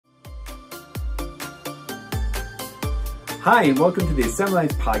Hi, and welcome to the Assembly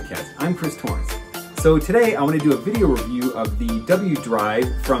Lines Podcast. I'm Chris Torrance. So today I want to do a video review of the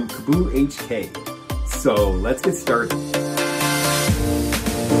wDrive from wHK. So let's get started.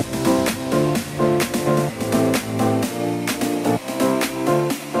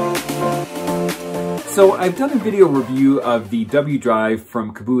 So I've done a video review of the wDrive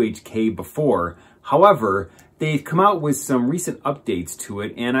from wHK before. However, they've come out with some recent updates to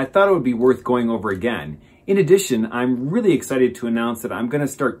it, and I thought it would be worth going over again. In addition, I'm really excited to announce that I'm going to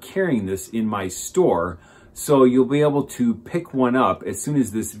start carrying this in my store, so you'll be able to pick one up as soon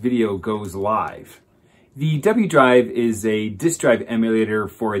as this video goes live. The wDrive is a disk drive emulator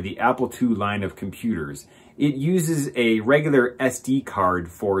for the Apple II line of computers. It uses a regular SD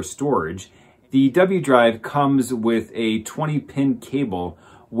card for storage. The wDrive comes with a 20-pin cable,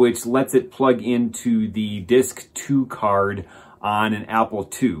 which lets it plug into the Disk 2 card on an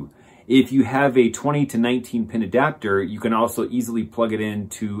Apple II. If you have a 20 to 19 pin adapter, you can also easily plug it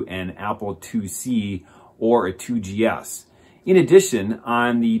into an Apple IIc or a 2GS. In addition,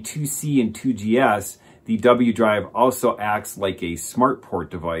 on the 2C and 2GS, the wDrive also acts like a smart port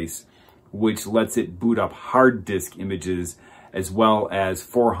device, which lets it boot up hard disk images as well as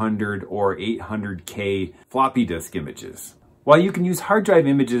 400 or 800K floppy disk images. While you can use hard drive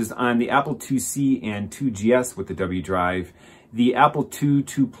images on the Apple IIc and 2GS with the wDrive, the Apple II,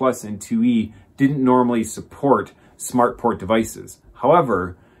 II Plus, and IIe didn't normally support smart port devices.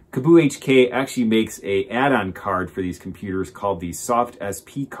 However, wHK actually makes an add-on card for these computers called the Soft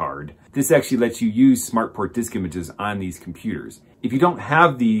SP card. This actually lets you use smart port disk images on these computers. If you don't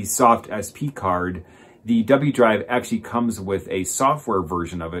have the Soft SP card, the wDrive actually comes with a software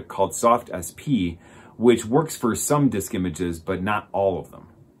version of it called Soft SP, which works for some disk images, but not all of them.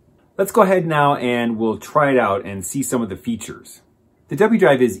 Let's go ahead now and we'll try it out and see some of the features. The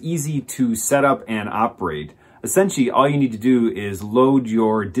wDrive is easy to set up and operate. Essentially, all you need to do is load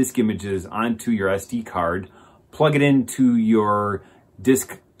your disk images onto your SD card, plug it into your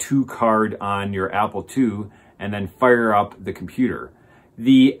Disk 2 card on your Apple II, and then fire up the computer.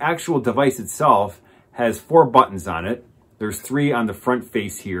 The actual device itself has 4 buttons on it. There's 3 on the front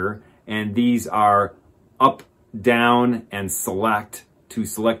face here, and these are up, down, and select to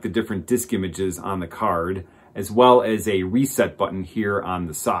select the different disk images on the card, as well as a reset button here on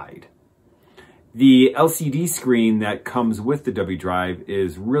the side. The LCD screen that comes with the wDrive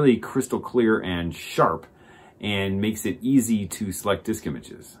is really crystal clear and sharp and makes it easy to select disk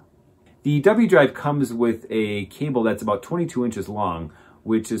images. The wDrive comes with a cable that's about 22 inches long,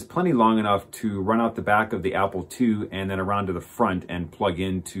 which is plenty long enough to run out the back of the Apple II and then around to the front and plug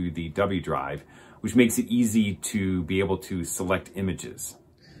into the wDrive, which makes it easy to be able to select images.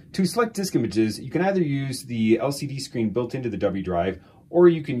 To select disk images, you can either use the LCD screen built into the wDrive, or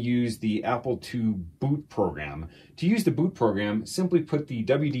you can use the Apple II boot program. To use the boot program, simply put the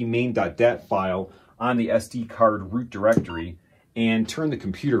wdmain.dat file on the SD card root directory and turn the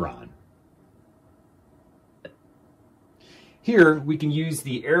computer on. Here, we can use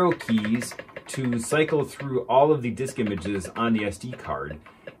the arrow keys to cycle through all of the disk images on the SD card.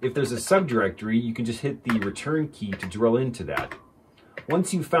 If there's a subdirectory, you can just hit the return key to drill into that.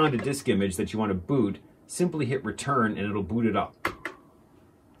 Once you've found a disk image that you want to boot, simply hit return and it'll boot it up.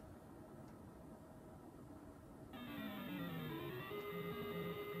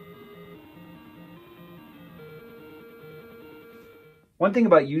 One thing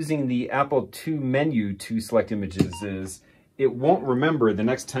about using the Apple II menu to select images is it won't remember the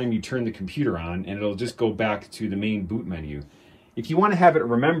next time you turn the computer on, and it'll just go back to the main boot menu. If you want to have it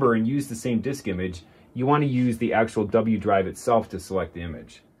remember and use the same disk image, you want to use the actual wDrive itself to select the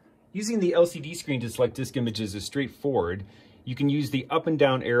image. Using the LCD screen to select disk images is straightforward. You can use the up and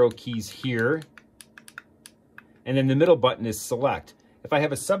down arrow keys here, and then the middle button is select. If I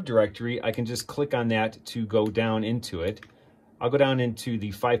have a subdirectory, I can just click on that to go down into it. I'll go down into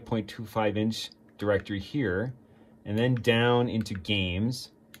the 5.25 inch directory here, and then down into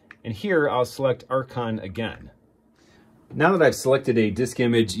games. And here I'll select Archon again. Now that I've selected a disk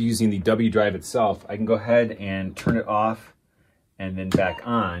image using the wDrive itself, I can go ahead and turn it off and then back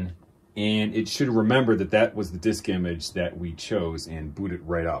on, and it should remember that that was the disk image that we chose and boot it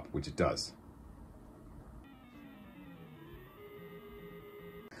right up, which it does.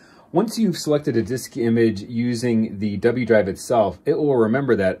 Once you've selected a disk image using the wDrive itself, it will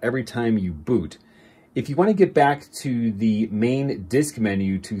remember that every time you boot. If you want to get back to the main disk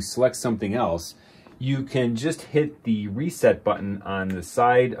menu to select something else, you can just hit the reset button on the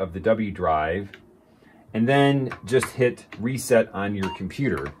side of the wDrive and then just hit reset on your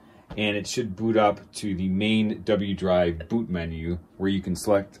computer, and it should boot up to the main wDrive boot menu where you can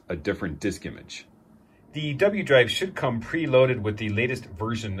select a different disk image. The wDrive should come preloaded with the latest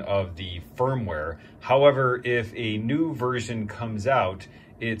version of the firmware. However, if a new version comes out,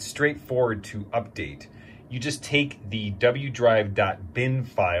 it's straightforward to update. You just take the wDrive.bin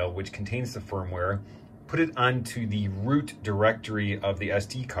file, which contains the firmware, put it onto the root directory of the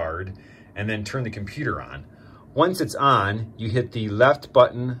SD card, and then turn the computer on. Once it's on, you hit the left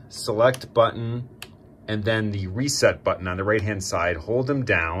button, select button, and then the reset button on the right-hand side. Hold them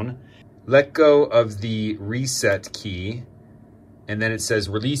down, let go of the reset key, and then it says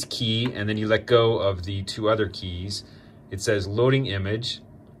release key, and then you let go of the two other keys. It says loading image,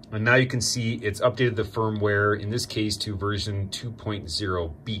 and now you can see it's updated the firmware, in this case to version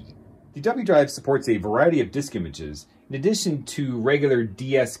 2.0b. The wDrive supports a variety of disk images. In addition to regular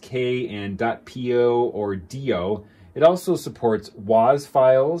DSK and .po or DO, it also supports WAS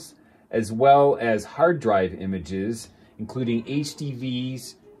files, as well as hard drive images, including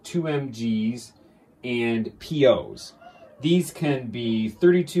HDVs, 2MGs, and POs. These can be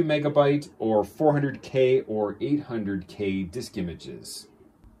 32 megabyte or 400K or 800K disk images.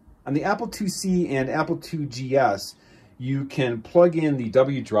 On the Apple IIc and Apple IIgs, you can plug in the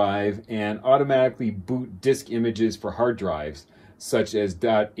wDrive and automatically boot disk images for hard drives, such as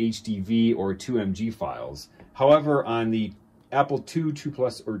 .hdv or 2mg files. However, on the Apple II, II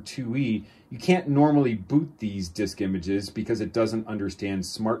Plus, or IIe, you can't normally boot these disk images because it doesn't understand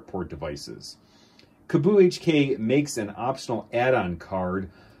SmartPort devices. KaBooHK makes an optional add-on card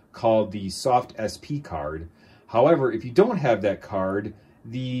called the Soft SP card. However, if you don't have that card,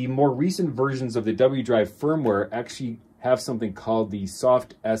 the more recent versions of the wDrive firmware actually have something called the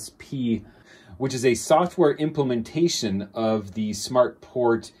Soft SP, which is a software implementation of the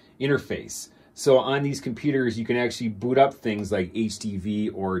SmartPort interface. So on these computers, you can actually boot up things like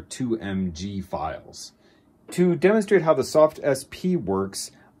HDV or 2MG files. To demonstrate how the Soft SP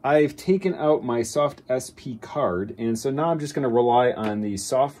works, I've taken out my Soft SP card, and so now I'm just going to rely on the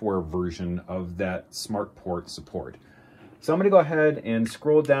software version of that SmartPort support. So I'm going to go ahead and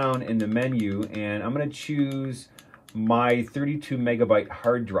scroll down in the menu, and I'm going to choose my 32 megabyte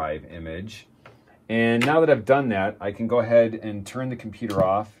hard drive image. And now that I've done that, I can go ahead and turn the computer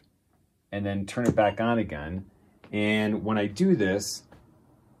off and then turn it back on again. And when I do this,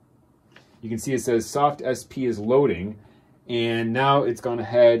 you can see it says Soft SP is loading, and now it's gone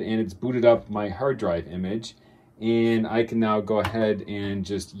ahead and it's booted up my hard drive image, and I can now go ahead and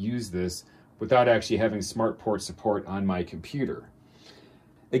just use this without actually having SmartPort support on my computer.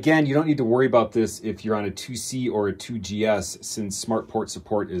 Again, you don't need to worry about this if you're on a 2C or a 2GS, since SmartPort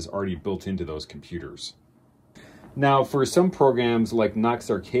support is already built into those computers. Now, for some programs like Nox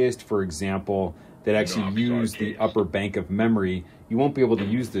Archaist, for example, that actually use the upper bank of memory, you won't be able to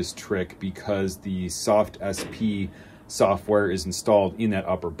use this trick because the Soft SP software is installed in that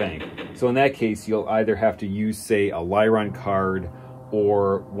upper bank. So in that case, you'll either have to use, say, a Lyron card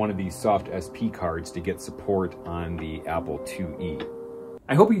or one of these Soft SP cards to get support on the Apple IIe.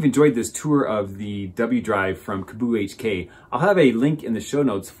 I hope you've enjoyed this tour of the wDrive from KaBooHK. I'll have a link in the show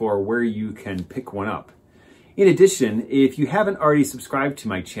notes for where you can pick one up. In addition, if you haven't already subscribed to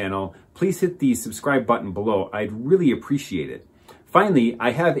my channel, please hit the subscribe button below. I'd really appreciate it. Finally,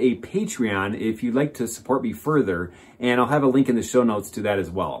 I have a Patreon if you'd like to support me further, and I'll have a link in the show notes to that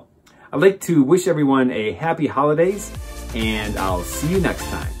as well. I'd like to wish everyone a happy holidays, and I'll see you next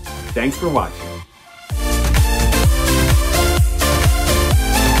time. Thanks for watching.